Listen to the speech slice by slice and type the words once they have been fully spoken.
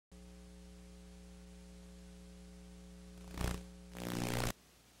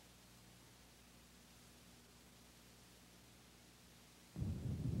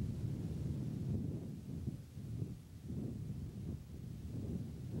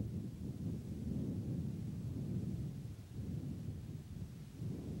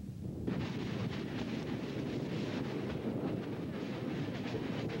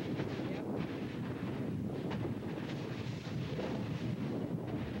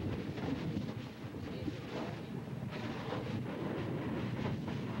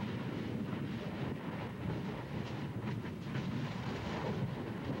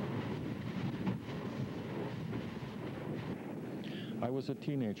was a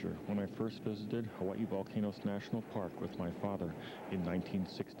teenager when I first visited Hawaii Volcanoes National Park with my father in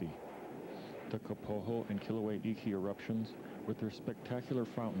 1960. The Kapoho and Kilauea eruptions, with their spectacular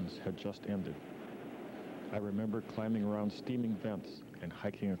fountains, had just ended. I remember climbing around steaming vents and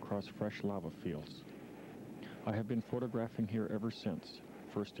hiking across fresh lava fields. I have been photographing here ever since,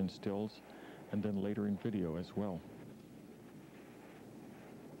 first in stills and then later in video as well.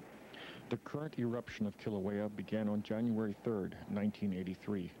 The current eruption of Kilauea began on January 3rd,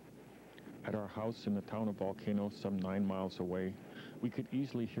 1983. At our house in the town of Volcano, some 9 miles away, we could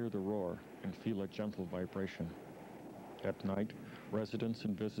easily hear the roar and feel a gentle vibration. At night, residents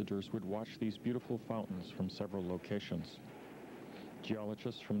and visitors would watch these beautiful fountains from several locations.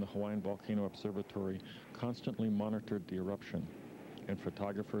 Geologists from the Hawaiian Volcano Observatory constantly monitored the eruption, and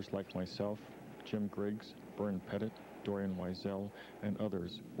photographers like myself, Jim Griggs, Bern Pettit, Dorian Wiesel, and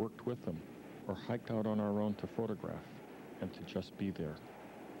others worked with them or hiked out on our own to photograph and to just be there.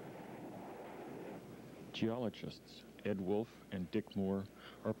 Geologists Ed Wolf and Dick Moore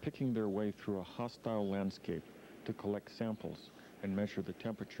are picking their way through a hostile landscape to collect samples and measure the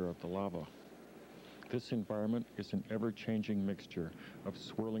temperature of the lava. This environment is an ever-changing mixture of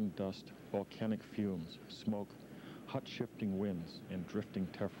swirling dust, volcanic fumes, smoke, hot shifting winds, and drifting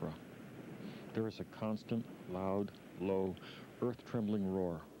tephra. There is a constant, loud, low, earth-trembling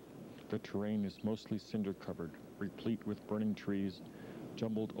roar. The terrain is mostly cinder-covered, replete with burning trees,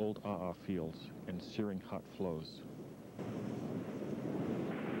 jumbled old aa fields, and searing hot flows.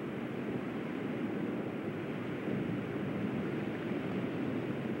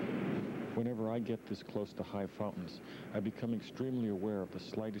 Whenever I get this close to high fountains, I become extremely aware of the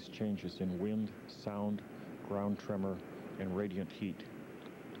slightest changes in wind, sound, ground tremor, and radiant heat.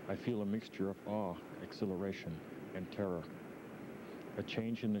 I feel a mixture of awe, exhilaration, and terror. A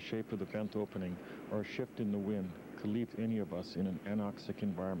change in the shape of the vent opening or a shift in the wind could leave any of us in an anoxic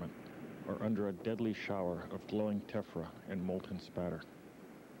environment or under a deadly shower of glowing tephra and molten spatter.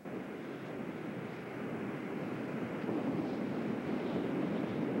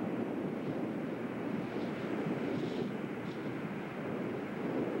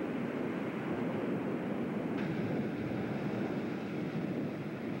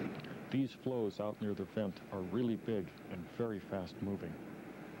 These flows out near the vent are really big and very fast moving.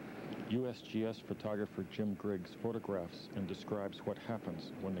 USGS photographer Jim Griggs photographs and describes what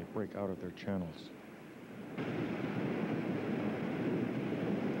happens when they break out of their channels.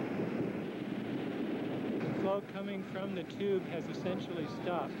 The flow coming from the tube has essentially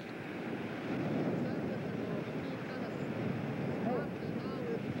stopped.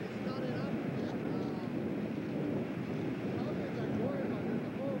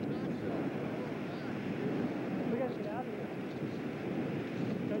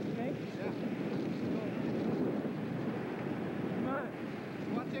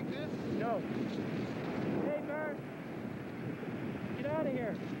 No. Hey, Bert! Get out of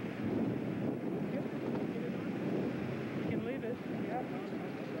here! You can leave it. Yeah.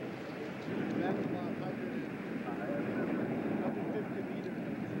 That's about 150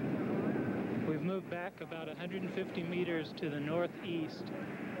 meters. We've moved back about 150 meters to the northeast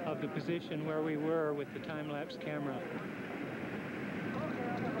of the position where we were with the time-lapse camera.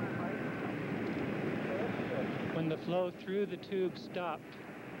 When the flow through the tube stopped,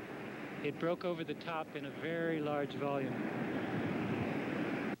 it broke over the top in a very large volume.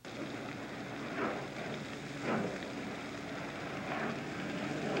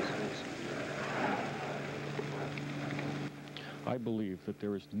 I believe that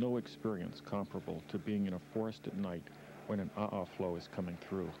there is no experience comparable to being in a forest at night when an aa flow is coming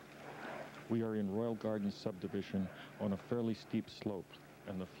through. We are in Royal Gardens subdivision on a fairly steep slope,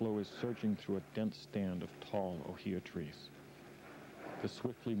 and the flow is surging through a dense stand of tall ohia trees. The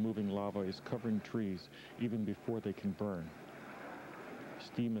swiftly moving lava is covering trees even before they can burn.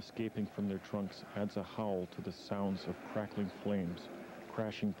 Steam escaping from their trunks adds a howl to the sounds of crackling flames,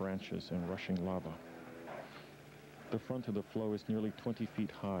 crashing branches, and rushing lava. The front of the flow is nearly 20 feet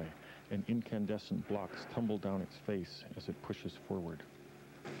high, and incandescent blocks tumble down its face as it pushes forward.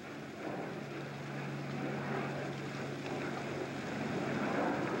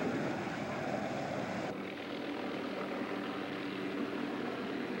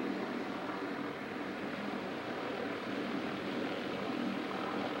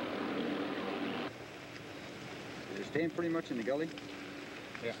 Staying pretty much in the gully?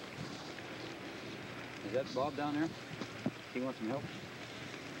 Yeah. Is that Bob down there? He wants some help?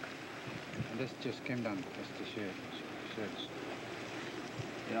 And this just came down. That's the sheds.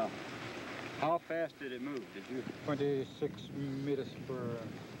 Yeah. How fast did it move? Did you? 26 meters per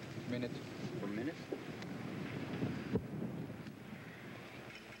minute. Per minute?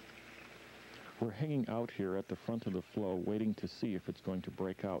 We're hanging out here at the front of the flow, waiting to see if it's going to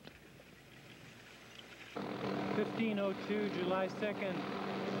break out. 1502 July 2nd,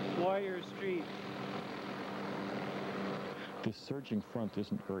 Warrior Street. This surging front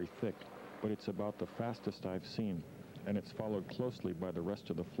isn't very thick, but it's about the fastest I've seen, and it's followed closely by the rest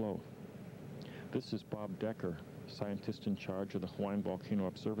of the flow. This is Bob Decker, scientist in charge of the Hawaiian Volcano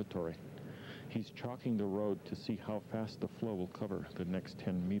Observatory. He's chalking the road to see how fast the flow will cover the next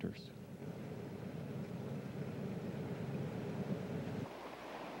 10 meters.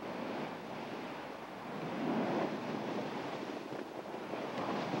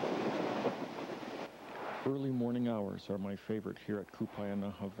 Early morning hours are my favorite here at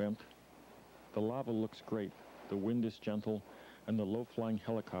Kupaeanaha Vent. The lava looks great, the wind is gentle, and the low-flying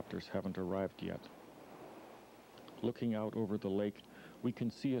helicopters haven't arrived yet. Looking out over the lake, we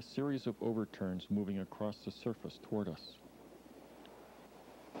can see a series of overturns moving across the surface toward us.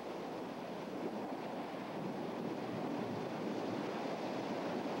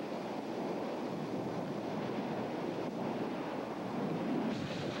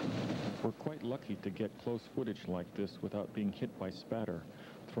 We're quite lucky to get close footage like this without being hit by spatter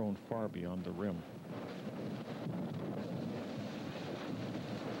thrown far beyond the rim.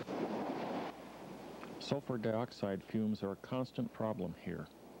 Sulfur dioxide fumes are a constant problem here.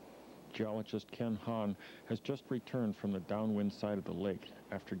 Geologist Ken Hahn has just returned from the downwind side of the lake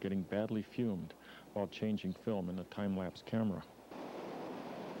after getting badly fumed while changing film in a time-lapse camera.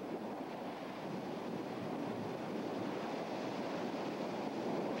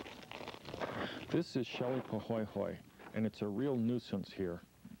 This is Shelly Pahoehoe, and it's a real nuisance here.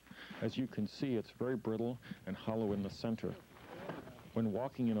 As you can see, it's very brittle and hollow in the center. When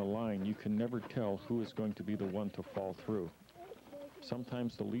walking in a line, you can never tell who is going to be the one to fall through.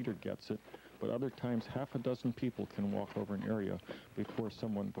 Sometimes the leader gets it, but other times half a dozen people can walk over an area before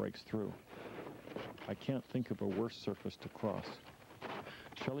someone breaks through. I can't think of a worse surface to cross.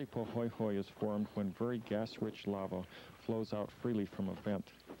 Shelly Pahoehoe is formed when very gas-rich lava flows out freely from a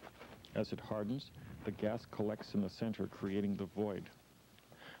vent. As it hardens, the gas collects in the center, creating the void.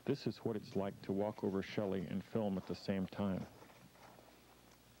 This is what it's like to walk over Shelly and film at the same time.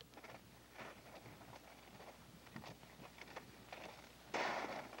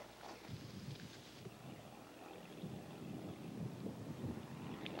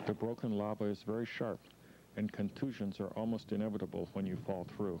 The broken lava is very sharp, and contusions are almost inevitable when you fall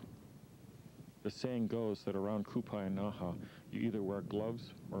through. The saying goes that around Kupaeanaha, you either wear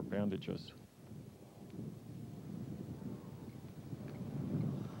gloves or bandages.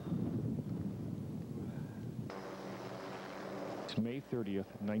 It's May 30th,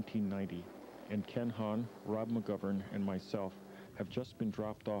 1990, and Ken Hahn, Rob McGovern, and myself have just been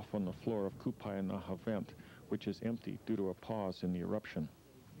dropped off on the floor of Kupaeanaha Vent, which is empty due to a pause in the eruption.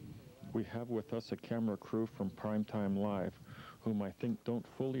 We have with us a camera crew from Primetime Live, whom I think don't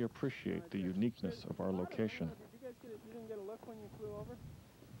fully appreciate the uniqueness of our location. You didn't get a look when you flew over?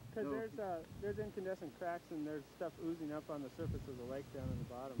 Because there's incandescent cracks and there's stuff oozing up on the surface of the lake down in the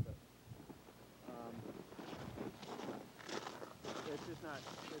bottom, but it's just not...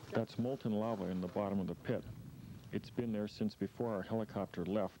 That's molten lava in the bottom of the pit. It's been there since before our helicopter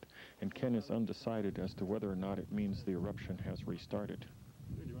left, and Ken is undecided as to whether or not it means the eruption has restarted.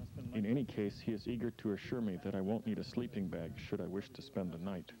 In any case, he is eager to assure me that I won't need a sleeping bag should I wish to spend the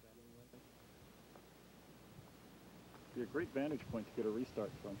night. Be a great vantage point to get a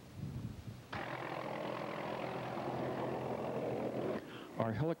restart from.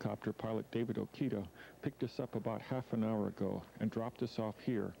 Our helicopter pilot, David Okita, picked us up about half an hour ago and dropped us off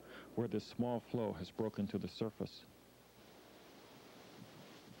here, where this small flow has broken to the surface.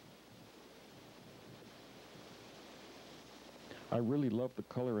 I really love the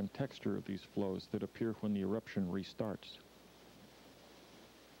color and texture of these flows that appear when the eruption restarts.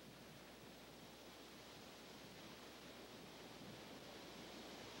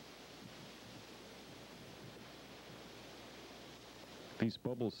 These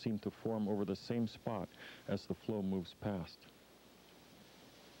bubbles seem to form over the same spot as the flow moves past.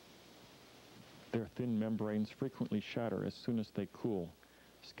 Their thin membranes frequently shatter as soon as they cool,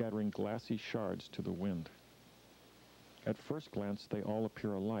 scattering glassy shards to the wind. At first glance, they all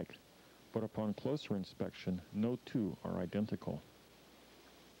appear alike, but upon closer inspection, no two are identical.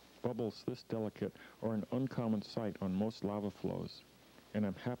 Bubbles this delicate are an uncommon sight on most lava flows, and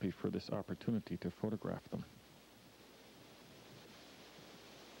I'm happy for this opportunity to photograph them.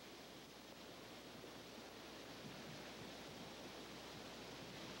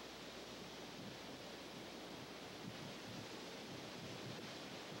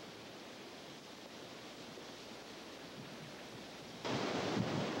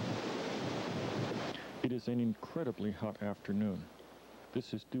 It is an incredibly hot afternoon.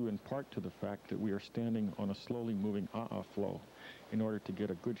 This is due in part to the fact that we are standing on a slowly moving flow in order to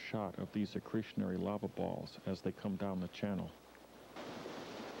get a good shot of these accretionary lava balls as they come down the channel.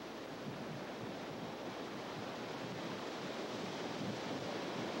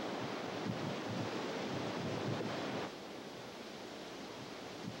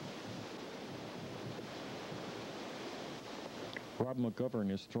 Rob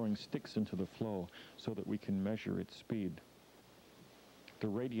McGovern is throwing sticks into the flow so that we can measure its speed. The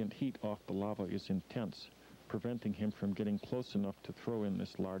radiant heat off the lava is intense, preventing him from getting close enough to throw in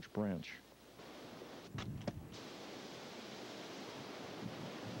this large branch.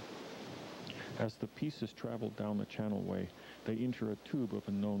 As the pieces travel down the channelway, they enter a tube of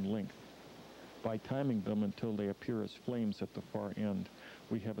a known length. By timing them until they appear as flames at the far end,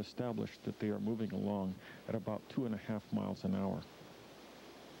 we have established that they are moving along at about 2.5 miles an hour.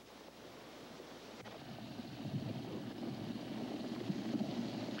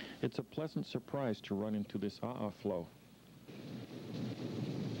 It's a pleasant surprise to run into this flow.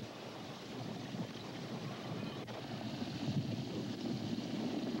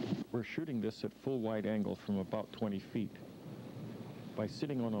 We're shooting this at full wide angle from about 20 feet. By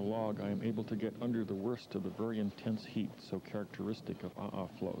sitting on a log, I am able to get under the worst of the very intense heat so characteristic of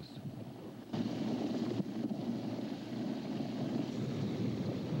flows.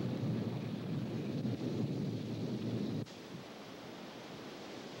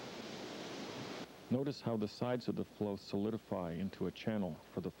 Notice how the sides of the flow solidify into a channel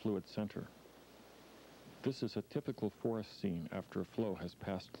for the fluid center. This is a typical forest scene after a flow has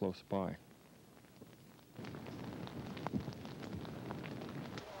passed close by.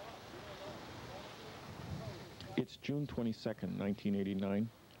 It's June 22nd, 1989,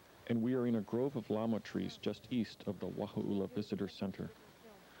 and we are in a grove of llama trees just east of the Wahaula Visitor Center.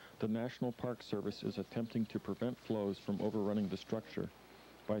 The National Park Service is attempting to prevent flows from overrunning the structure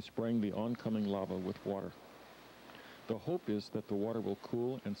by spraying the oncoming lava with water. The hope is that the water will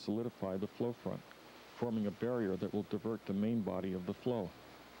cool and solidify the flow front, forming a barrier that will divert the main body of the flow.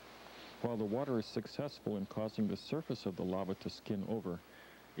 While the water is successful in causing the surface of the lava to skin over,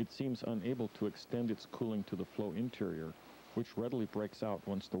 it seems unable to extend its cooling to the flow interior, which readily breaks out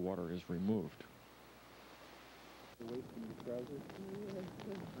once the water is removed.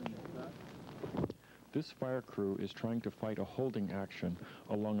 This fire crew is trying to fight a holding action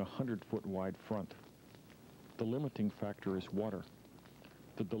along a 100-foot wide front. The limiting factor is water.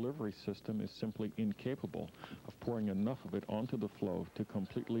 The delivery system is simply incapable of pouring enough of it onto the flow to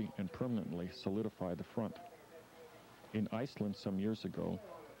completely and permanently solidify the front. In Iceland some years ago,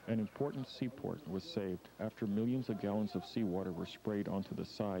 an important seaport was saved after millions of gallons of seawater were sprayed onto the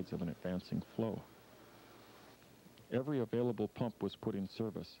sides of an advancing flow. Every available pump was put in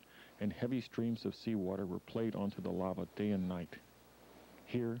service, and heavy streams of seawater were played onto the lava day and night.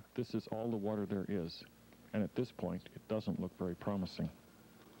 Here, this is all the water there is, and at this point, it doesn't look very promising.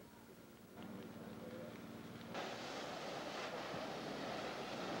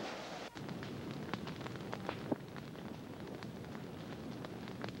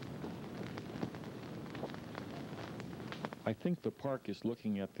 I think the park is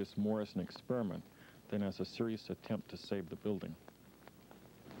looking at this more as an experiment than as a serious attempt to save the building.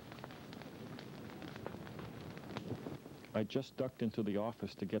 I just ducked into the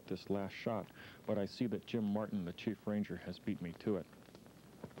office to get this last shot, but I see that Jim Martin, the chief ranger, has beat me to it.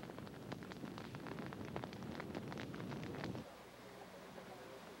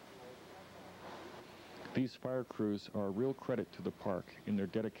 These fire crews are a real credit to the park in their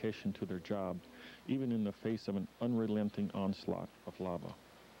dedication to their job, even in the face of an unrelenting onslaught of lava.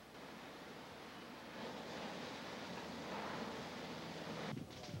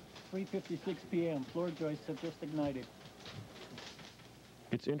 "3:56 p.m. Floor joists have just ignited."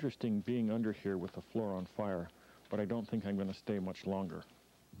 It's interesting being under here with the floor on fire, but I don't think I'm going to stay much longer.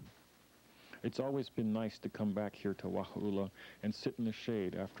 It's always been nice to come back here to Wahaula and sit in the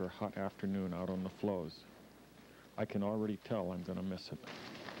shade after a hot afternoon out on the flows. I can already tell I'm going to miss it.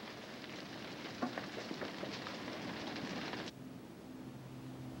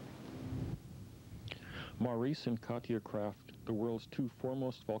 Maurice and Katia Kraft, the world's two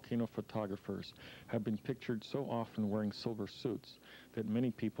foremost volcano photographers, have been pictured so often wearing silver suits that many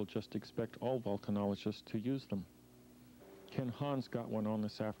people just expect all volcanologists to use them. Ken Hans got one on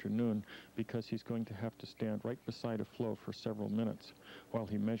this afternoon because he's going to have to stand right beside a flow for several minutes while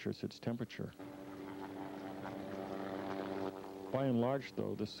he measures its temperature. By and large,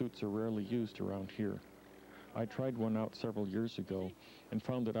 though, the suits are rarely used around here. I tried one out several years ago and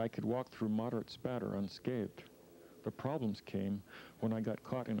found that I could walk through moderate spatter unscathed. The problems came when I got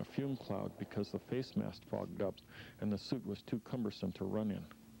caught in a fume cloud because the face mask fogged up and the suit was too cumbersome to run in.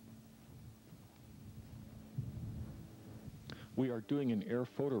 We are doing an air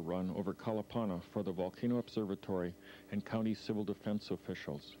photo run over Kalapana for the Volcano Observatory and county civil defense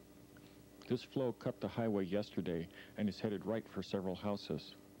officials. This flow cut the highway yesterday and is headed right for several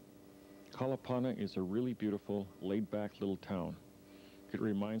houses. Kalapana is a really beautiful, laid-back little town. It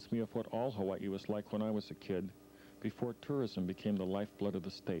reminds me of what all Hawaii was like when I was a kid, before tourism became the lifeblood of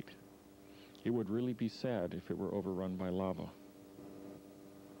the state. It would really be sad if it were overrun by lava.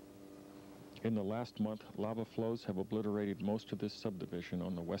 In the last month, lava flows have obliterated most of this subdivision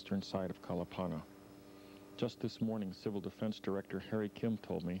on the western side of Kalapana. Just this morning, Civil Defense Director Harry Kim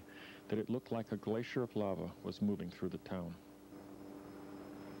told me that it looked like a glacier of lava was moving through the town.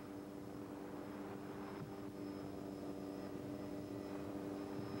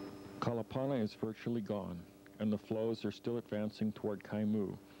 Kalapana is virtually gone, and the flows are still advancing toward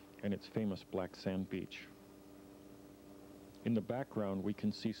Kaimu and its famous black sand beach. In the background, we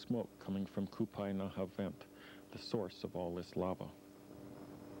can see smoke coming from Kupai Naha Vent, the source of all this lava.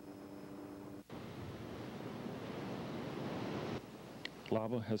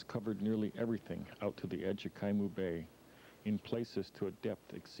 Lava has covered nearly everything out to the edge of Kaimu Bay, in places to a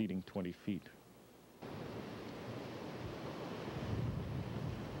depth exceeding 20 feet.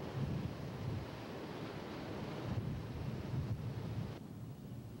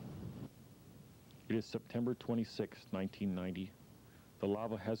 It is September 26, 1990. The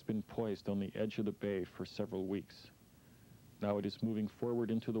lava has been poised on the edge of the bay for several weeks. Now it is moving forward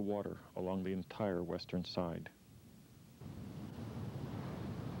into the water along the entire western side.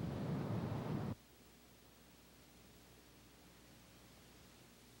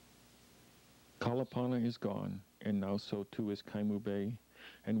 Kalapana is gone, and now so too is Kaimu Bay,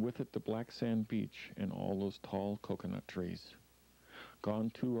 and with it the black sand beach and all those tall coconut trees. Gone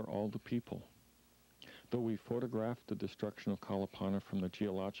too are all the people. Though we photographed the destruction of Kalapana from the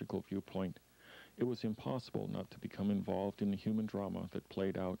geological viewpoint, it was impossible not to become involved in the human drama that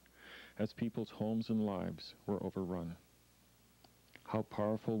played out as people's homes and lives were overrun. How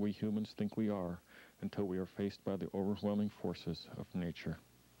powerful we humans think we are until we are faced by the overwhelming forces of nature.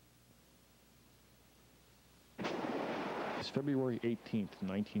 It's February 18th,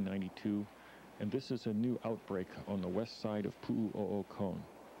 1992, and this is a new outbreak on the west side of Pu'u'o'o Cone.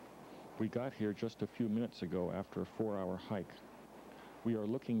 We got here just a few minutes ago after a 4-hour hike. We are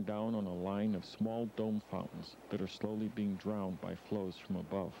looking down on a line of small dome fountains that are slowly being drowned by flows from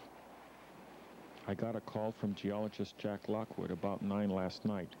above. I got a call from geologist Jack Lockwood about 9 last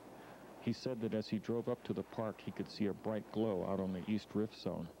night. He said that as he drove up to the park, he could see a bright glow out on the East Rift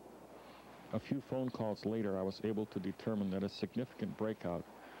Zone. A few phone calls later, I was able to determine that a significant breakout,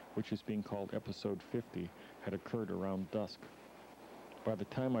 which is being called Episode 50, had occurred around dusk. By the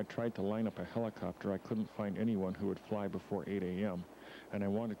time I tried to line up a helicopter, I couldn't find anyone who would fly before 8 a.m., and I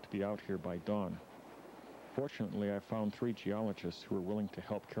wanted to be out here by dawn. Fortunately, I found 3 geologists who were willing to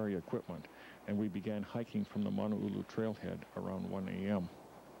help carry equipment, and we began hiking from the Manu'ulu trailhead around 1 a.m.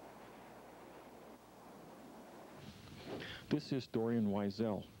 This is Dorian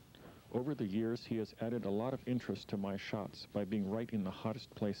Wiesel. Over the years, he has added a lot of interest to my shots by being right in the hottest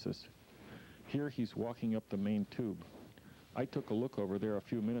places. Here he's walking up the main tube. I took a look over there a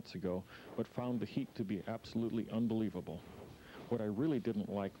few minutes ago, but found the heat to be absolutely unbelievable. What I really didn't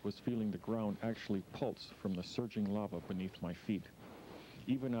like was feeling the ground actually pulse from the surging lava beneath my feet.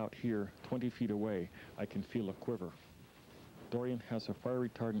 Even out here, 20 feet away, I can feel a quiver. Dorian has a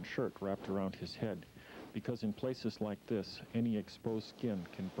fire-retardant shirt wrapped around his head, because in places like this, any exposed skin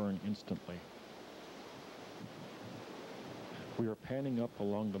can burn instantly. We are panning up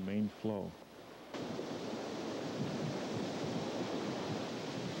along the main flow.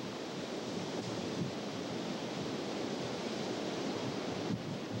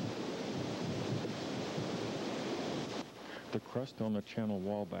 The crust on the channel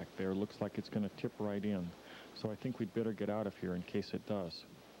wall back there looks like it's going to tip right in, so I think we'd better get out of here in case it does.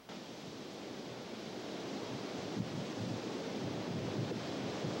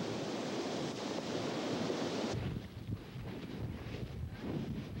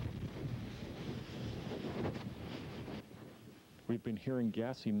 We've been hearing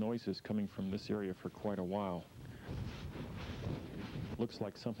gassy noises coming from this area for quite a while. Looks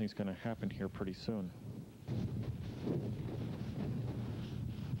like something's going to happen here pretty soon.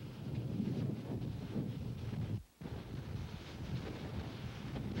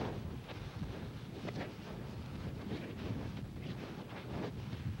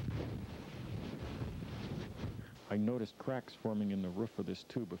 I noticed cracks forming in the roof of this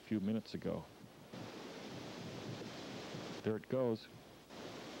tube a few minutes ago. There it goes.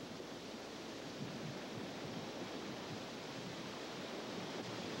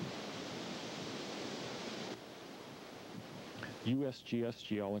 USGS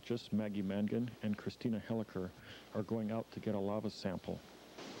geologists Maggie Mangan and Christina Helliker are going out to get a lava sample.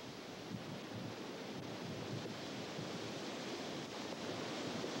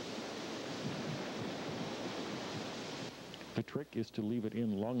 The trick is to leave it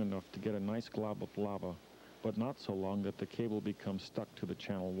in long enough to get a nice glob of lava, but not so long that the cable becomes stuck to the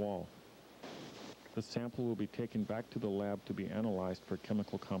channel wall. The sample will be taken back to the lab to be analyzed for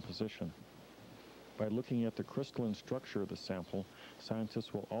chemical composition. By looking at the crystalline structure of the sample,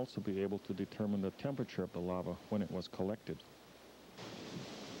 scientists will also be able to determine the temperature of the lava when it was collected.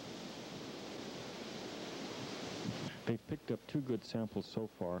 They've picked up 2 good samples so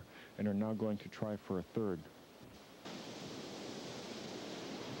far and are now going to try for a third.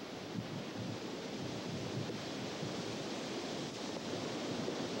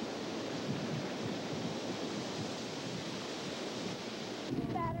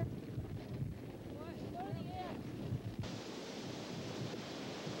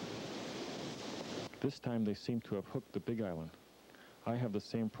 This time they seem to have hooked the big island. I have the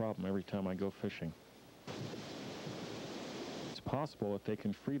same problem every time I go fishing. It's possible that they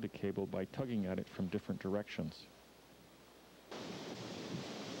can free the cable by tugging at it from different directions.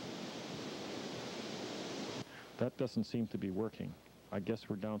 That doesn't seem to be working. I guess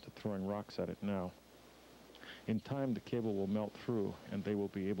we're down to throwing rocks at it now. In time, the cable will melt through and they will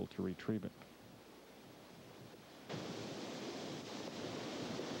be able to retrieve it.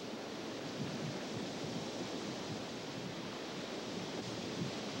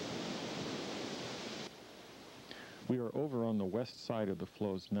 We are over on the west side of the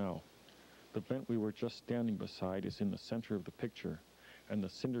flows now. The vent we were just standing beside is in the center of the picture, and the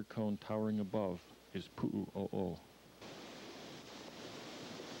cinder cone towering above is Pu'u'o'o.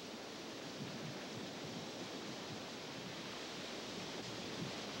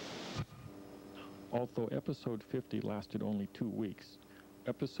 Although episode 50 lasted only 2 weeks,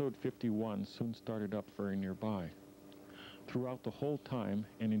 episode 51 soon started up very nearby. Throughout the whole time,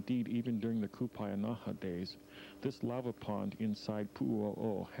 and indeed even during the Kupainaha days, this lava pond inside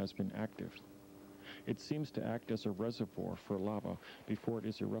Pu'u'o'o has been active. It seems to act as a reservoir for lava before it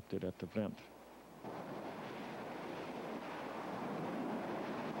is erupted at the vent.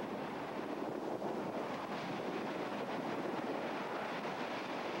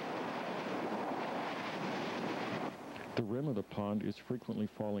 The rim of the pond is frequently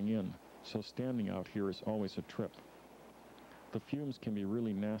falling in, so standing out here is always a trip. The fumes can be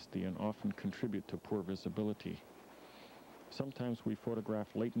really nasty and often contribute to poor visibility. Sometimes we photograph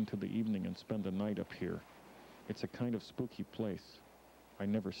late into the evening and spend the night up here. It's a kind of spooky place. I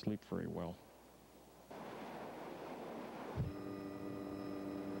never sleep very well.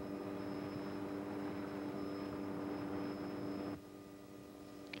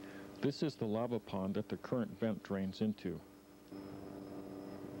 This is the lava pond that the current vent drains into.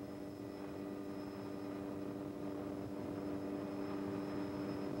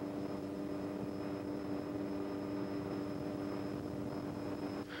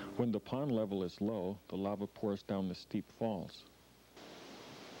 When the pond level is low, the lava pours down the steep falls.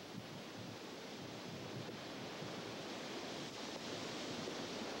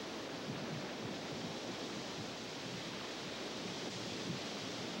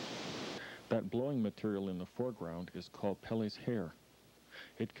 That blowing material in the foreground is called Pele's hair.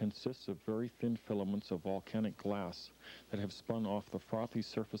 It consists of very thin filaments of volcanic glass that have spun off the frothy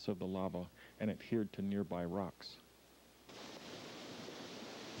surface of the lava and adhered to nearby rocks.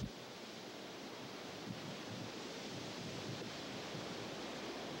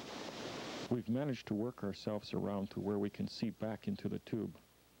 We've managed to work ourselves around to where we can see back into the tube.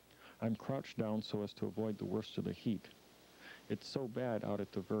 I'm crouched down so as to avoid the worst of the heat. It's so bad out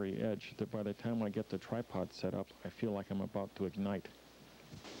at the very edge that by the time I get the tripod set up, I feel like I'm about to ignite.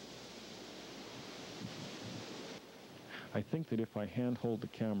 I think that if I hand-hold the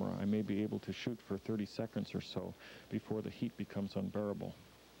camera, I may be able to shoot for 30 seconds or so before the heat becomes unbearable.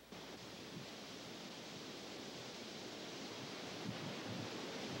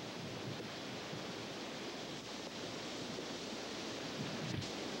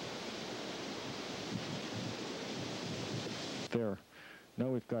 There. Now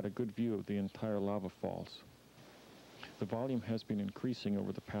we've got a good view of the entire lava falls. The volume has been increasing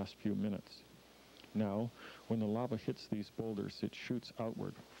over the past few minutes. Now, when the lava hits these boulders, it shoots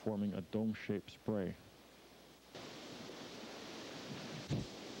outward, forming a dome-shaped spray.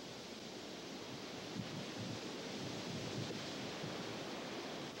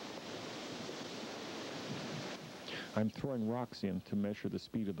 I'm throwing rocks in to measure the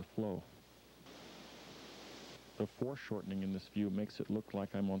speed of the flow. The foreshortening in this view makes it look like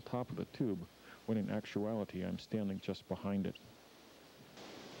I'm on top of the tube, when in actuality I'm standing just behind it.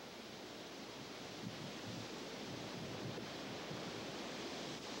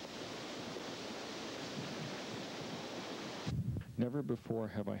 Never before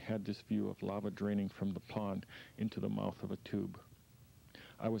have I had this view of lava draining from the pond into the mouth of a tube.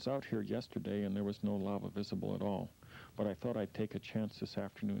 I was out here yesterday and there was no lava visible at all, but I thought I'd take a chance this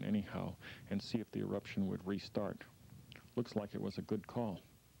afternoon anyhow and see if the eruption would restart. Looks like it was a good call.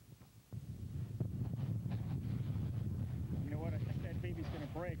 You know what? I think that baby's going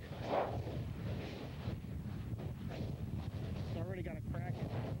to break. It's already got a crack. If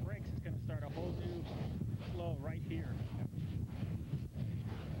it breaks, it's going to start a whole new flow right here.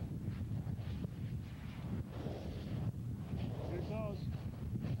 Here it goes.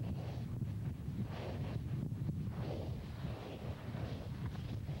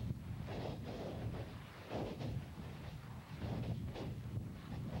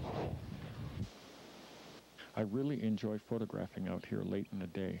 I really enjoy photographing out here late in the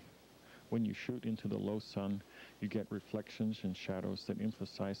day. When you shoot into the low sun, you get reflections and shadows that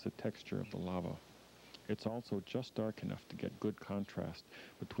emphasize the texture of the lava. It's also just dark enough to get good contrast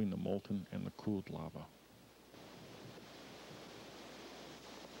between the molten and the cooled lava.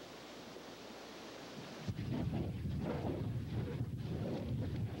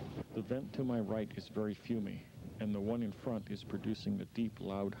 The vent to my right is very fumy, and the one in front is producing the deep,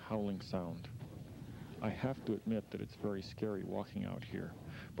 loud howling sound. I have to admit that it's very scary walking out here,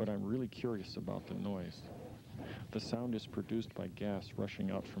 but I'm really curious about the noise. The sound is produced by gas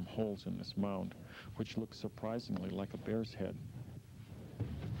rushing out from holes in this mound, which looks surprisingly like a bear's head.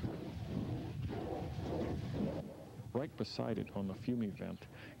 Right beside it on the fumy vent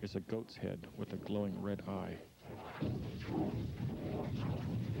is a goat's head with a glowing red eye.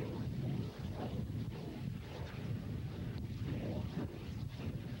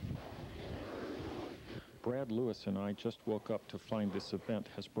 Brad Lewis and I just woke up to find this event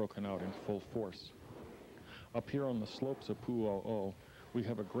has broken out in full force. Up here on the slopes of Pu'u'o, we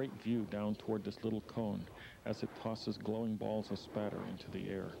have a great view down toward this little cone as it tosses glowing balls of spatter into the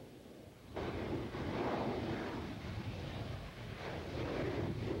air.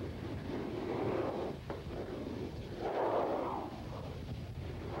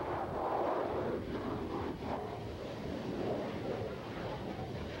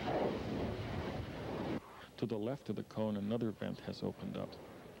 To the left of the cone, another vent has opened up.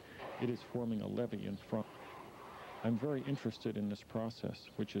 It is forming a levee in front. I'm very interested in this process,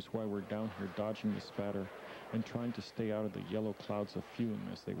 which is why we're down here dodging the spatter and trying to stay out of the yellow clouds of fume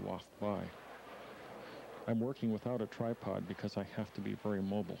as they waft by. I'm working without a tripod because I have to be very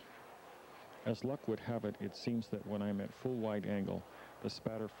mobile. As luck would have it, it seems that when I'm at full wide angle, the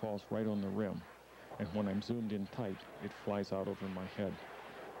spatter falls right on the rim, and when I'm zoomed in tight, it flies out over my head.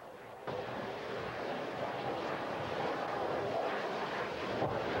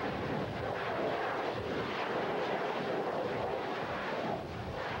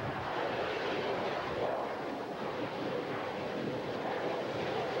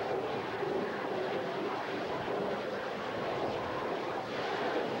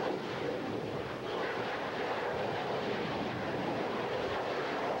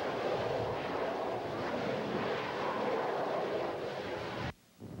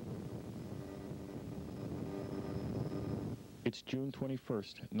 It's June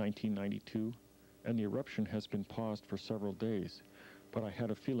 21st, 1992, and the eruption has been paused for several days, but I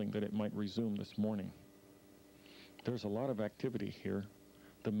had a feeling that it might resume this morning. There's a lot of activity here.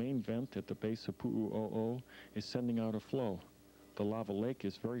 The main vent at the base of Pu'u'o is sending out a flow. The lava lake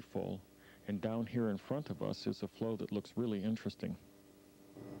is very full, and down here in front of us is a flow that looks really interesting.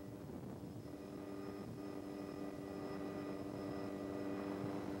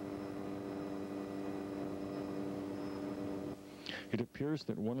 It appears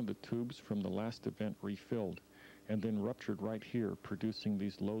that one of the tubes from the last event refilled and then ruptured right here, producing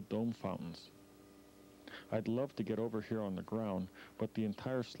these low dome fountains. I'd love to get over here on the ground, but the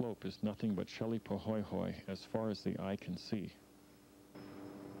entire slope is nothing but Shelley Pahoehoe as far as the eye can see.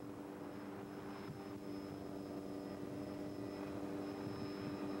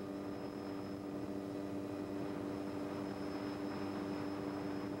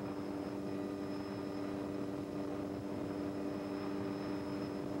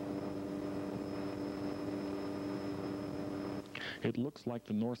 It looks like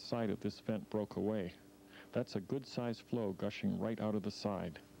the north side of this vent broke away. That's a good-sized flow gushing right out of the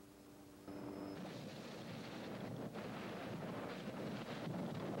side.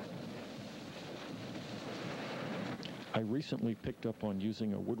 I recently picked up on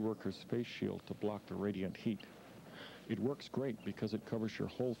using a woodworker's face shield to block the radiant heat. It works great because it covers your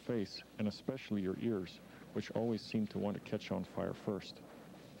whole face and especially your ears, which always seem to want to catch on fire first.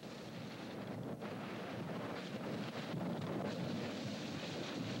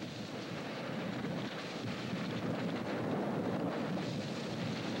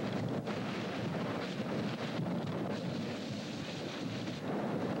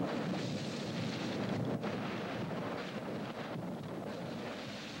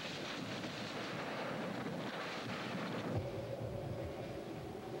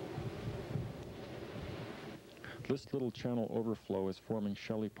 This little channel overflow is forming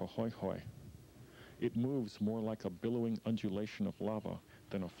Shelley Pahoehoe. It moves more like a billowing undulation of lava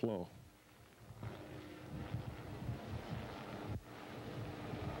than a flow.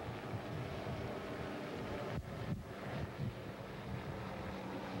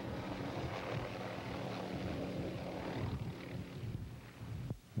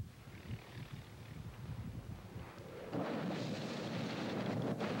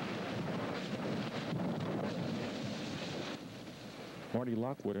 Marty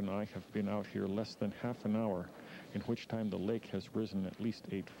Lockwood and I have been out here less than half an hour, in which time the lake has risen at least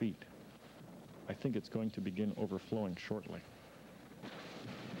 8 feet. I think it's going to begin overflowing shortly.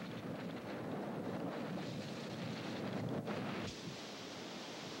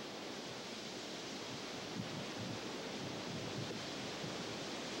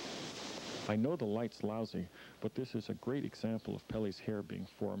 I know the light's lousy, but this is a great example of Pelly's hair being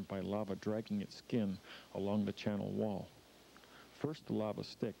formed by lava dragging its skin along the channel wall. First the lava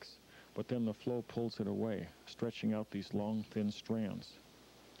sticks, but then the flow pulls it away, stretching out these long, thin strands.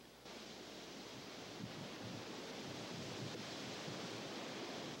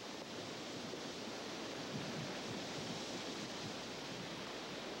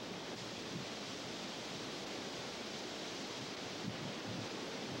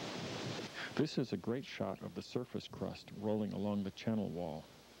 This is a great shot of the surface crust rolling along the channel wall.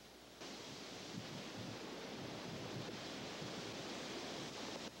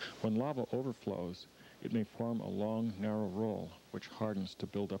 When lava overflows, it may form a long, narrow roll, which hardens to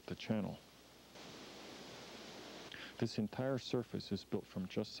build up the channel. This entire surface is built from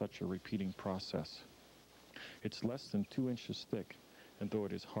just such a repeating process. It's less than 2 inches thick, and though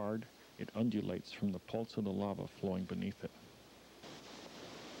it is hard, it undulates from the pulse of the lava flowing beneath it.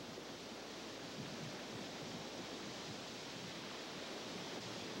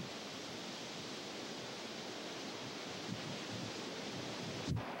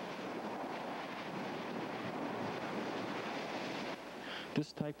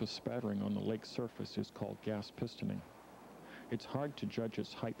 This type of spattering on the lake surface is called gas pistoning. It's hard to judge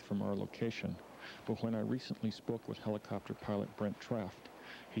its height from our location, but when I recently spoke with helicopter pilot Brent Traft,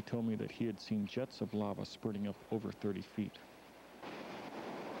 he told me that he had seen jets of lava spurting up over 30 feet.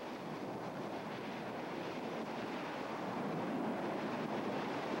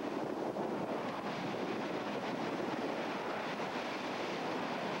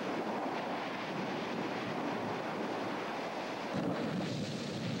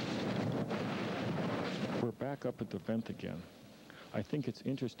 We're back up at the vent again. I think it's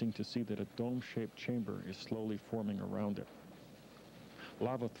interesting to see that a dome-shaped chamber is slowly forming around it.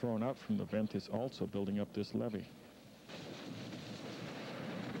 Lava thrown out from the vent is also building up this levee.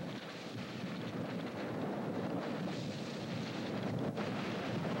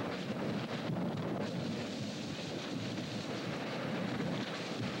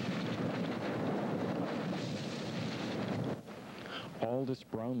 All this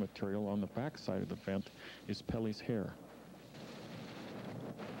brown material on the backside of the vent is Pelly's hair.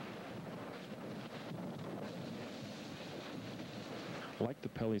 Like the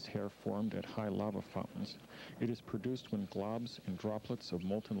Pelly's hair formed at high lava fountains, it is produced when globs and droplets of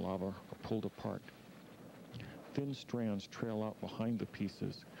molten lava are pulled apart. Thin strands trail out behind the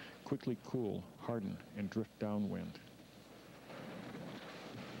pieces, quickly cool, harden, and drift downwind.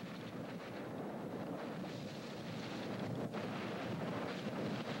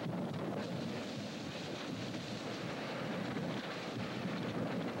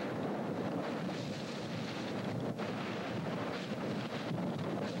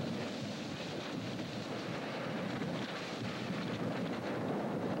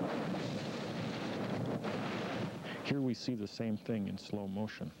 Here we see the same thing in slow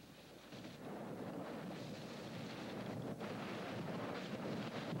motion.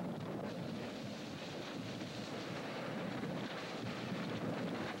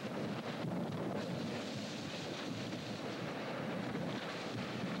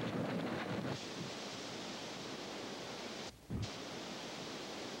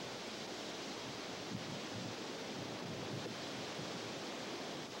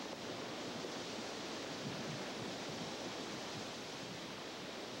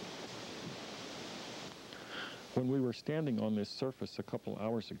 When we were standing on this surface a couple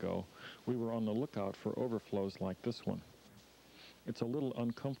hours ago, we were on the lookout for overflows like this one. It's a little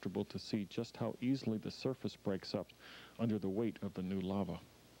uncomfortable to see just how easily the surface breaks up under the weight of the new lava.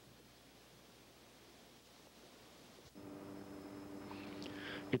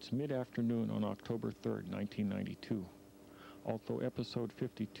 It's mid-afternoon on October 3rd, 1992. Although episode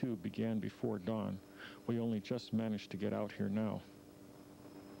 52 began before dawn, we only just managed to get out here now.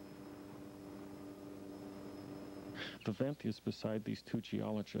 The vent is beside these two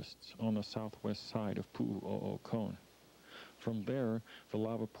geologists on the southwest side of Pu'u'o'o Cone. From there, the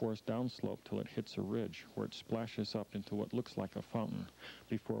lava pours downslope till it hits a ridge where it splashes up into what looks like a fountain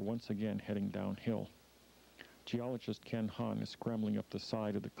before once again heading downhill. Geologist Ken Han is scrambling up the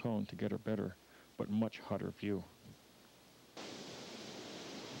side of the cone to get a better, but much hotter view.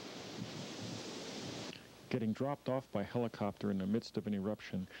 Getting dropped off by helicopter in the midst of an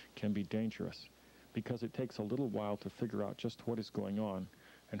eruption can be dangerous, because it takes a little while to figure out just what is going on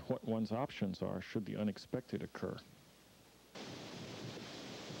and what one's options are should the unexpected occur.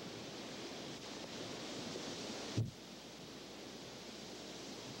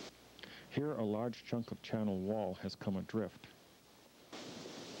 Here, a large chunk of channel wall has come adrift.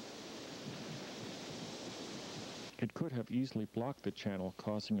 It could have easily blocked the channel,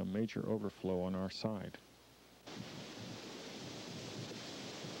 causing a major overflow on our side.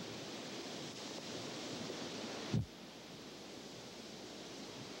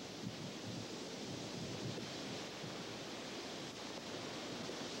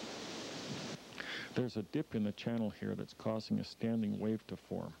 There's a dip in the channel here that's causing a standing wave to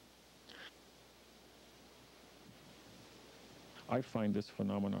form. I find this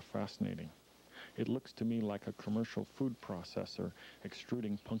phenomena fascinating. It looks to me like a commercial food processor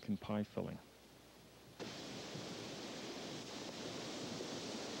extruding pumpkin pie filling.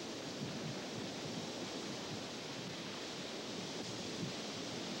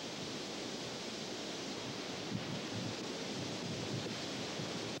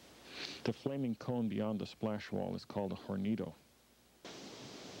 The flaming cone beyond the splash wall is called a hornado.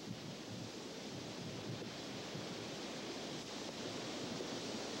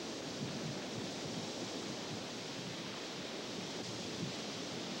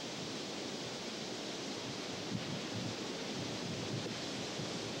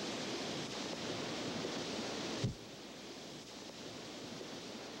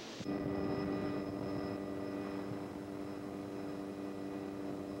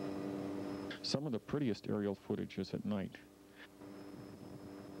 Some of the prettiest aerial footage is at night.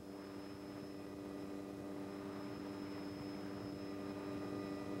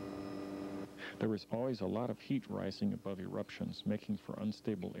 There is always a lot of heat rising above eruptions, making for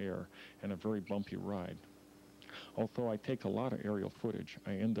unstable air and a very bumpy ride. Although I take a lot of aerial footage,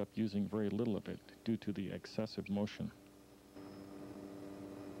 I end up using very little of it due to the excessive motion.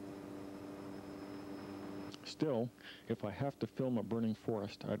 Still, if I have to film a burning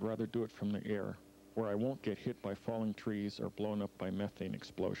forest, I'd rather do it from the air, where I won't get hit by falling trees or blown up by methane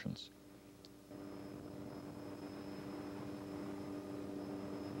explosions.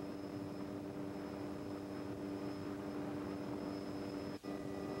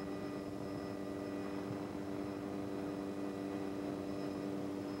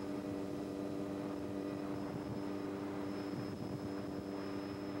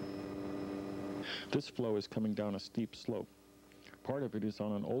 This flow is coming down a steep slope. Part of it is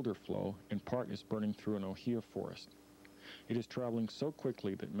on an older flow, and part is burning through an ohia forest. It is traveling so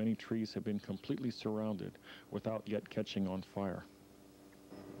quickly that many trees have been completely surrounded without yet catching on fire.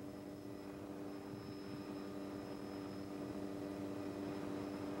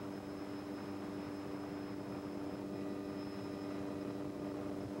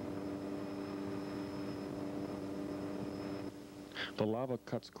 The lava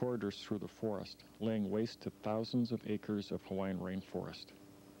cuts corridors through the forest, laying waste to thousands of acres of Hawaiian rainforest.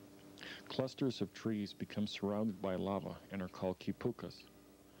 Clusters of trees become surrounded by lava and are called kipukas.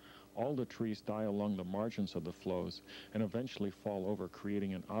 All the trees die along the margins of the flows and eventually fall over,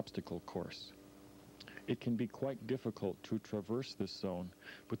 creating an obstacle course. It can be quite difficult to traverse this zone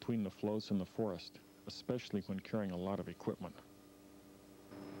between the flows in the forest, especially when carrying a lot of equipment.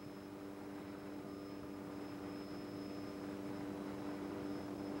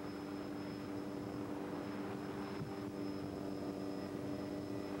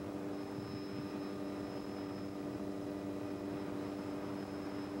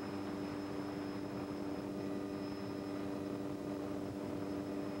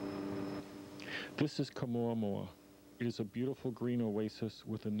 This is Kamoamoa. It is a beautiful green oasis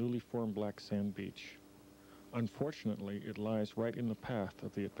with a newly formed black sand beach. Unfortunately, it lies right in the path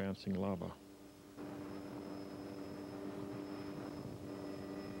of the advancing lava.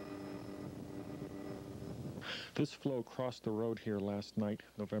 This flow crossed the road here last night,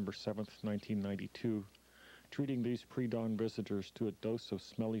 November 7th, 1992, treating these pre-dawn visitors to a dose of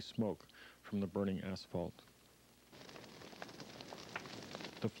smelly smoke from the burning asphalt.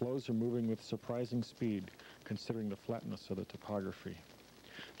 The flows are moving with surprising speed, considering the flatness of the topography.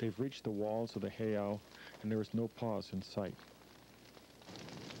 They've reached the walls of the heiau, and there is no pause in sight.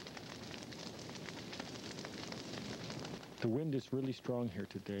 The wind is really strong here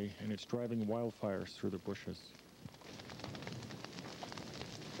today, and it's driving wildfires through the bushes.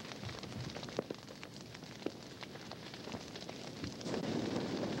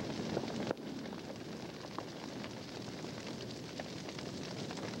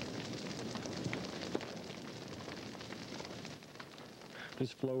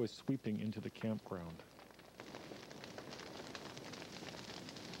 This flow is sweeping into the campground.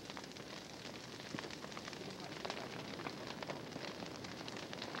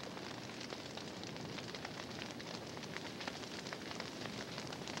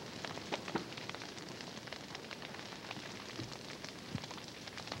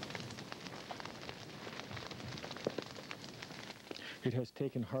 It has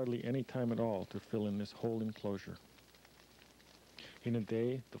taken hardly any time at all to fill in this whole enclosure. In a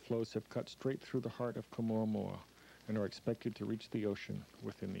day, the flows have cut straight through the heart of Kamoamoa and are expected to reach the ocean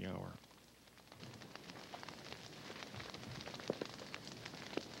within the hour.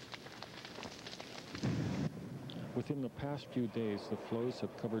 Within the past few days, the flows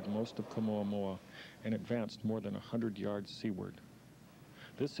have covered most of Kamoamoa and advanced more than 100 yards seaward.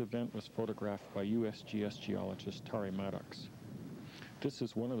 This event was photographed by USGS geologist Tari Maddox. This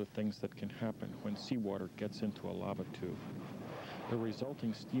is one of the things that can happen when seawater gets into a lava tube. The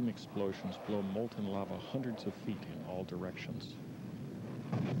resulting steam explosions blow molten lava hundreds of feet in all directions.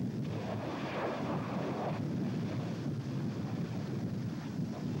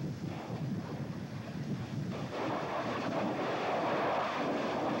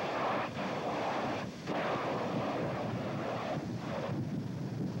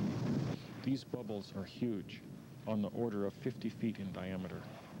 These bubbles are huge, on the order of 50 feet in diameter.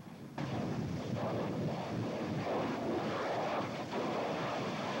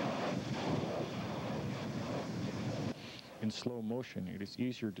 In slow motion, it is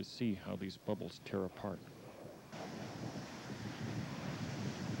easier to see how these bubbles tear apart.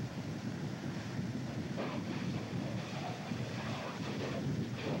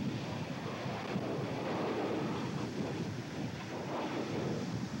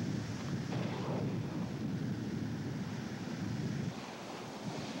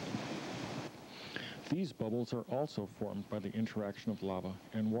 These bubbles are also formed by the interaction of lava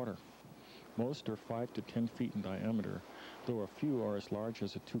and water. Most are 5 to 10 feet in diameter, though a few are as large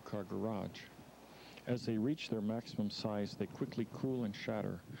as a two-car garage. As they reach their maximum size, they quickly cool and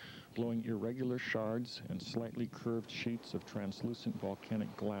shatter, blowing irregular shards and slightly curved sheets of translucent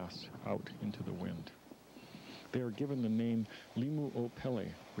volcanic glass out into the wind. They are given the name Limu o Pele,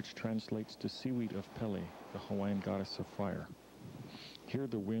 which translates to seaweed of Pele, the Hawaiian goddess of fire. Here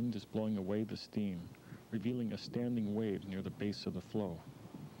the wind is blowing away the steam, revealing a standing wave near the base of the flow.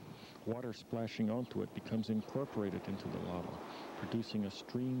 Water splashing onto it becomes incorporated into the lava, producing a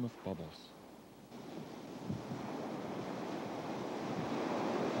stream of bubbles.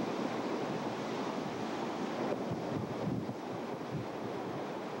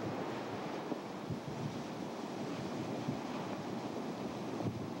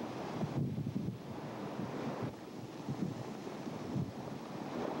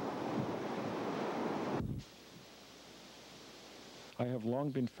 I have long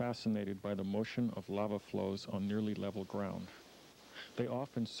been fascinated by the motion of lava flows on nearly level ground. They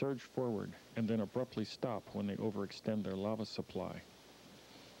often surge forward and then abruptly stop when they overextend their lava supply.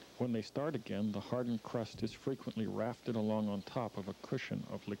 When they start again, the hardened crust is frequently rafted along on top of a cushion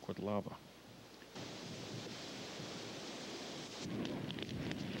of liquid lava.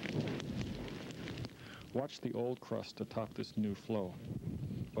 Watch the old crust atop this new flow.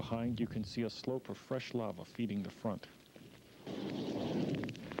 Behind, you can see a slope of fresh lava feeding the front.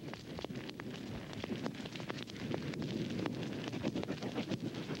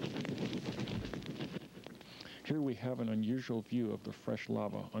 Here we have an unusual view of the fresh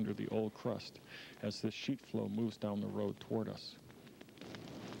lava under the old crust as this sheet flow moves down the road toward us.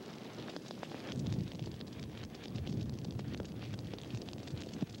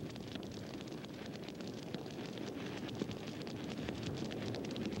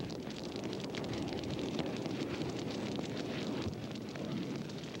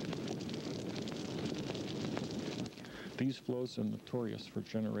 These flows are notorious for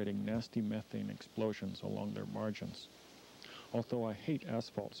generating nasty methane explosions along their margins. Although I hate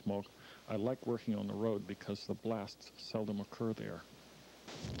asphalt smoke, I like working on the road because the blasts seldom occur there.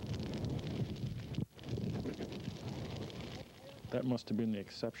 That must have been the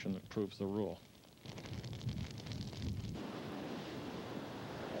exception that proves the rule.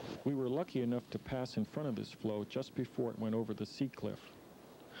 We were lucky enough to pass in front of this flow just before it went over the sea cliff.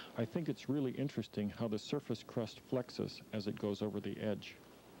 I think it's really interesting how the surface crust flexes as it goes over the edge.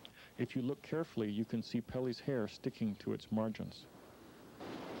 If you look carefully, you can see Pelly's hair sticking to its margins.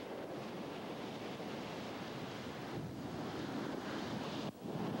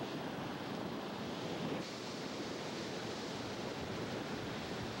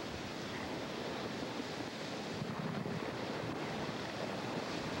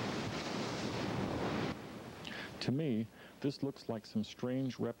 To me, this looks like some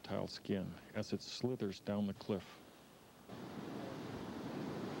strange reptile skin as it slithers down the cliff.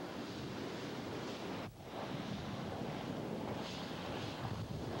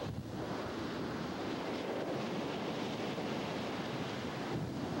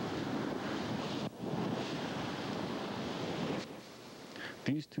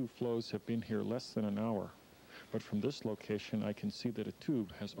 These two flows have been here less than an hour, but from this location I can see that a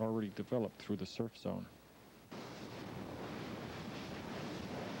tube has already developed through the surf zone.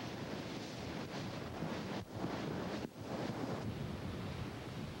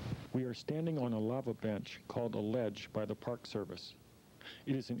 We are standing on a lava bench called a ledge by the Park Service.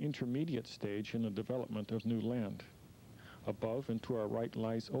 It is an intermediate stage in the development of new land. Above and to our right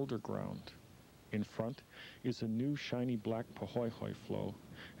lies older ground. In front is a new shiny black Pahoehoe flow,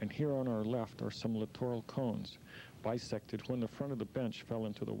 and here on our left are some littoral cones, bisected when the front of the bench fell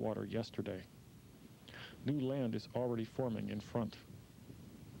into the water yesterday. New land is already forming in front.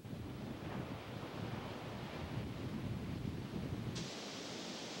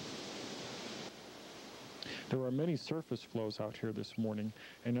 There are many surface flows out here this morning,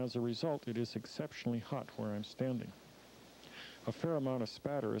 and as a result, it is exceptionally hot where I'm standing. A fair amount of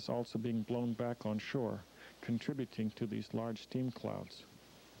spatter is also being blown back on shore, contributing to these large steam clouds.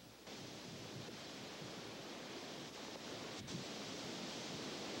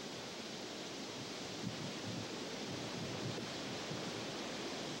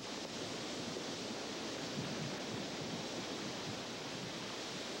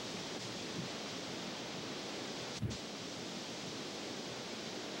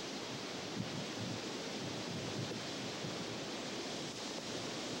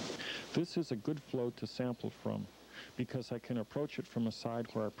 This is a good flow to sample from, because I can approach it from a side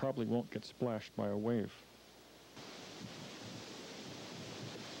where I probably won't get splashed by a wave.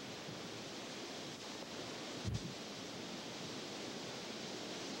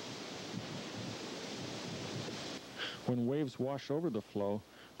 When waves wash over the flow,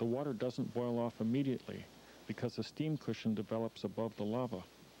 the water doesn't boil off immediately, because a steam cushion develops above the lava.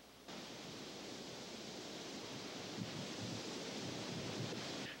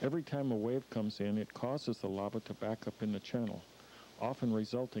 Every time a wave comes in, it causes the lava to back up in the channel, often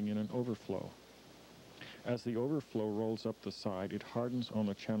resulting in an overflow. As the overflow rolls up the side, it hardens on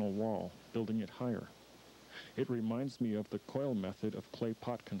the channel wall, building it higher. It reminds me of the coil method of clay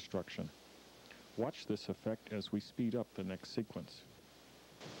pot construction. Watch this effect as we speed up the next sequence.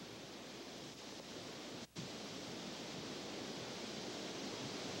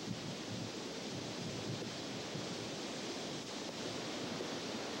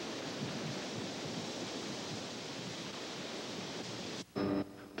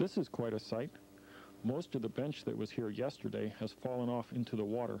 This is quite a sight. Most of the bench that was here yesterday has fallen off into the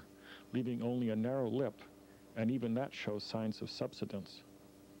water, leaving only a narrow lip, and even that shows signs of subsidence.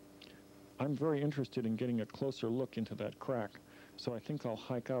 I'm very interested in getting a closer look into that crack, so I think I'll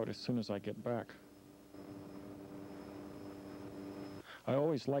hike out as soon as I get back. I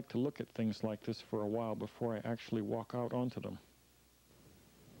always like to look at things like this for a while before I actually walk out onto them.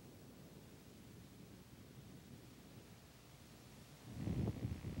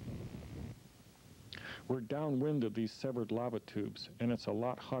 We're downwind of these severed lava tubes, and it's a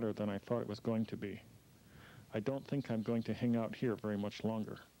lot hotter than I thought it was going to be. I don't think I'm going to hang out here very much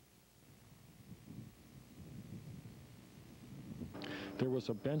longer. There was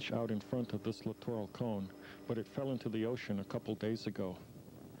a bench out in front of this littoral cone, but it fell into the ocean a couple days ago.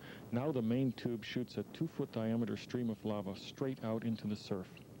 Now the main tube shoots a 2-foot diameter stream of lava straight out into the surf.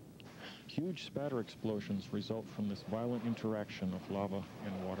 Huge spatter explosions result from this violent interaction of lava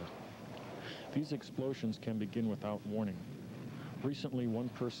and water. These explosions can begin without warning. Recently, one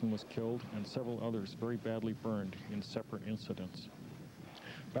person was killed and several others very badly burned in separate incidents.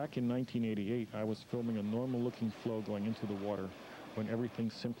 Back in 1988, I was filming a normal-looking flow going into the water when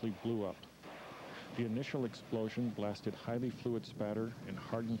everything simply blew up. The initial explosion blasted highly fluid spatter and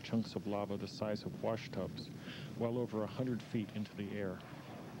hardened chunks of lava the size of washtubs, well over 100 feet into the air.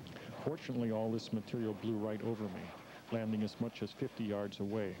 Fortunately, all this material blew right over me, landing as much as 50 yards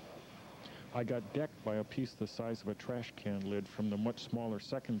away. I got decked by a piece the size of a trash can lid from the much smaller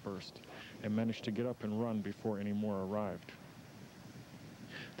second burst and managed to get up and run before any more arrived.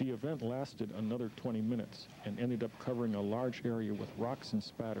 The event lasted another 20 minutes and ended up covering a large area with rocks and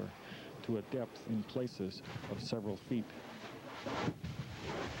spatter to a depth in places of several feet.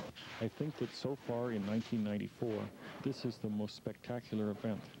 I think that so far in 1994, this is the most spectacular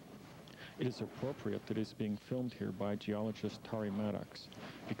event. It is appropriate that it is being filmed here by geologist Tari Maddox,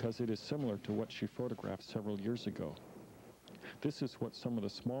 because it is similar to what she photographed several years ago. This is what some of the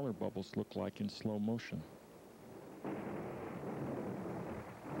smaller bubbles look like in slow motion.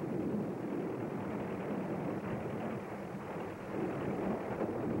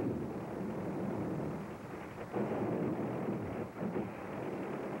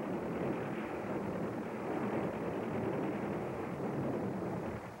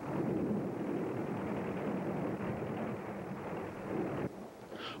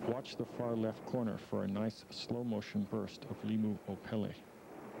 Watch the far left corner for a nice slow motion burst of Limu Opele.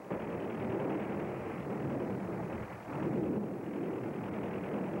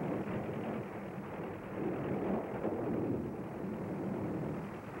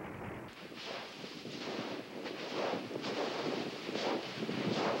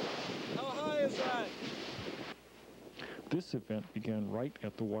 How high is that? This event began right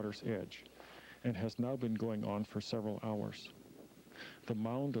at the water's edge and has now been going on for several hours. The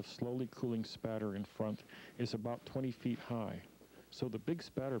mound of slowly cooling spatter in front is about 20 feet high, so the big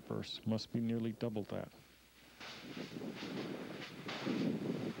spatter bursts must be nearly double that.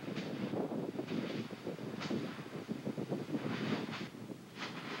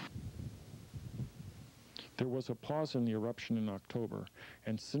 There was a pause in the eruption in October,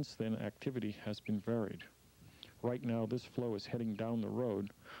 and since then activity has been varied. Right now this flow is heading down the road,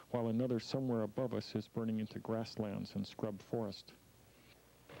 while another somewhere above us is burning into grasslands and scrub forest.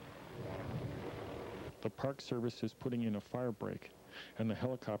 The Park Service is putting in a fire break, and the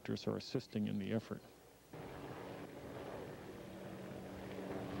helicopters are assisting in the effort.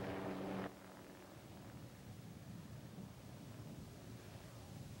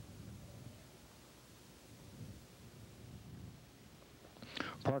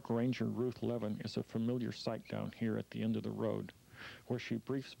 Park Ranger Ruth Levin is a familiar sight down here at the end of the road, where she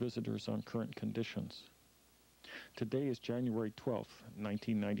briefs visitors on current conditions. Today is January 12th,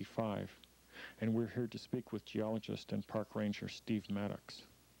 1995, and we're here to speak with geologist and park ranger Steve Maddox.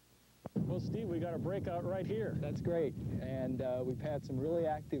 Well, Steve, we got a breakout right here. That's great. And we've had some really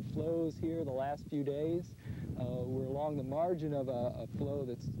active flows here the last few days. We're along the margin of a flow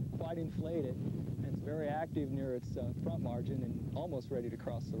that's quite inflated, and it's very active near its front margin and almost ready to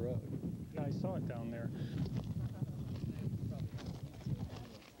cross the road. Yeah, I saw it down there.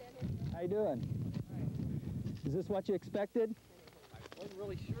 How you doing? Is this what you expected? I wasn't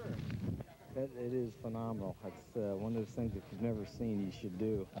really sure. It is phenomenal. It's one of those things if you've never seen, you should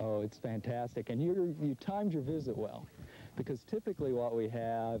do. Oh, it's fantastic. And you timed your visit well, because typically what we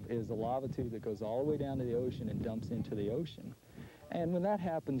have is a lava tube that goes all the way down to the ocean and dumps into the ocean. And when that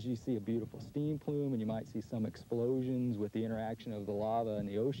happens, you see a beautiful steam plume, and you might see some explosions with the interaction of the lava and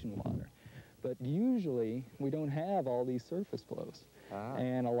the ocean water. But usually, we don't have all these surface flows.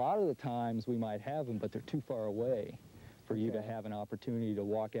 And a lot of the times, we might have them, but they're too far away for you to have an opportunity to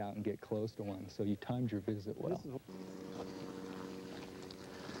walk out and get close to one. So you timed your visit well.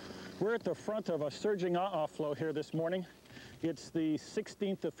 We're at the front of a surging flow here this morning. It's the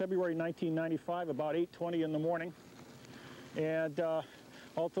 16th of February, 1995, about 8:20 in the morning. And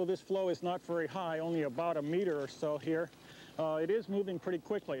although this flow is not very high, only about a meter or so here, it is moving pretty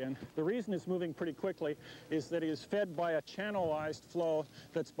quickly. And the reason it's moving pretty quickly is that it is fed by a channelized flow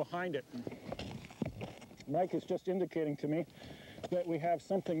that's behind it. Mike is just indicating to me that we have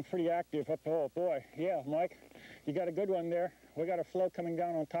something pretty active up. Oh boy, yeah, Mike, you got a good one there. We got a flow coming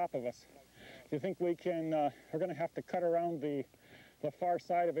down on top of us. Do you think we can, we're going to have to cut around the far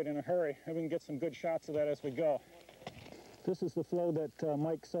side of it in a hurry, and we can get some good shots of that as we go. This is the flow that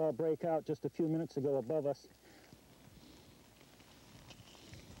Mike saw break out just a few minutes ago above us.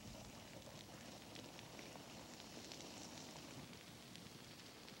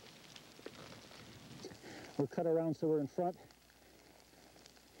 We'll cut around so we're in front,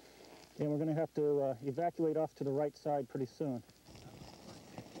 and we're going to have to evacuate off to the right side pretty soon.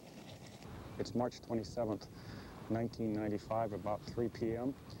 It's March 27th, 1995, about 3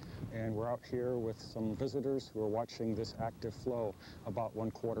 p.m. and we're out here with some visitors who are watching this active flow about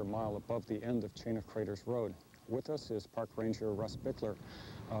 1/4 mile above the end of Chain of Craters Road. With us is Park Ranger Russ Bickler,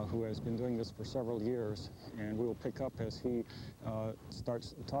 who has been doing this for several years, and we will pick up as he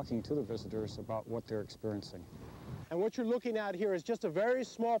starts talking to the visitors about what they're experiencing. And what you're looking at here is just a very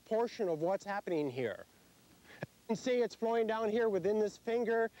small portion of what's happening here. You can see it's flowing down here within this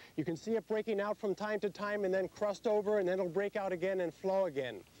finger. You can see it breaking out from time to time and then crust over, and then it'll break out again and flow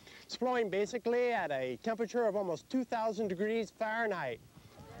again. It's flowing basically at a temperature of almost 2,000 degrees Fahrenheit.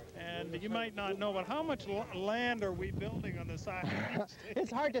 And you might not know, but how much land are we building on this island? It's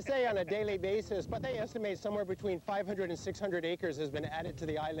hard to say on a daily basis, but they estimate somewhere between 500 and 600 acres has been added to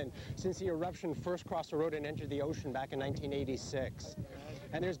the island since the eruption first crossed the road and entered the ocean back in 1986.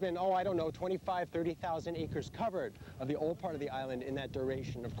 And there's been, I don't know, 25, 30,000 acres covered of the old part of the island in that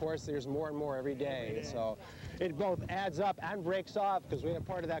duration. Of course, there's more and more every day. So it both adds up and breaks off, because we have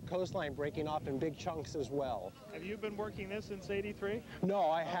part of that coastline breaking off in big chunks as well. Have you been working this since '83? No,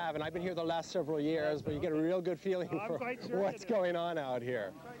 I haven't. I've been here the last several years, but you get a real good feeling for what's going on out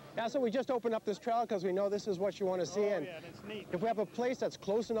here. Yeah, so we just opened up this trail because we know this is what you want to see. And yeah, it's neat. If we have a place that's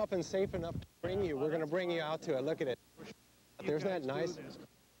close enough and safe enough to bring you, we're going to bring you out to it. Look at it. There's that nice.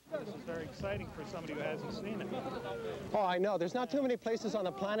 This is very exciting for somebody who hasn't seen it. Oh, I know. There's not too many places on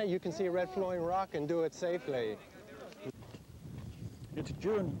the planet you can see a red flowing rock and do it safely. It's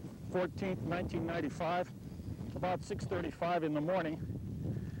June 14th, 1995, about 6:35 in the morning.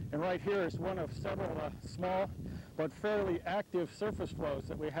 And right here is one of several small but fairly active surface flows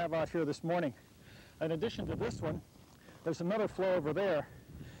that we have out here this morning. In addition to this one, there's another flow over there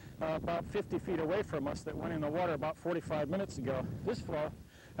about 50 feet away from us that went in the water about 45 minutes ago. This flow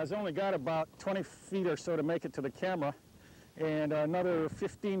has only got about 20 feet or so to make it to the camera, and another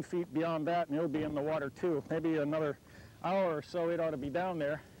 15 feet beyond that and it'll be in the water too. Maybe another hour or so it ought to be down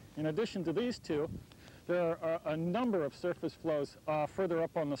there. In addition to these two, there are a number of surface flows further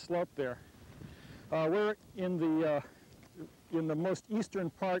up on the slope there. We're in the most eastern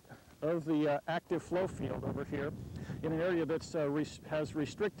part of the active flow field over here, in an area that has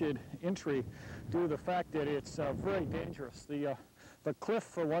restricted entry due to the fact that it's very dangerous. The cliff,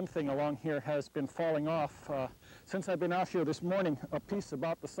 for one thing, along here has been falling off. Since I've been out here this morning, a piece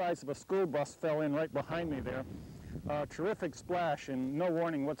about the size of a school bus fell in right behind me there. Terrific splash and no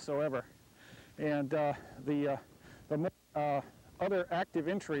warning whatsoever. And the other active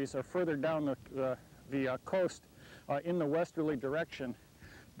entries are further down the coast in the westerly direction,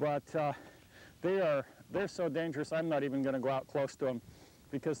 but they're so dangerous I'm not even going to go out close to them,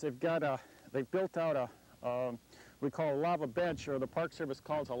 because they've built out we call a lava bench, or the Park Service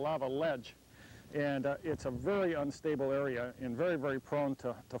calls a lava ledge, and it's a very unstable area and very, very prone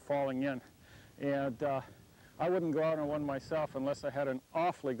to falling in. And I wouldn't go out on one myself unless I had an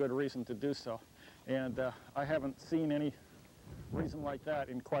awfully good reason to do so. And I haven't seen any reason like that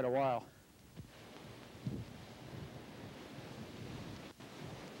in quite a while.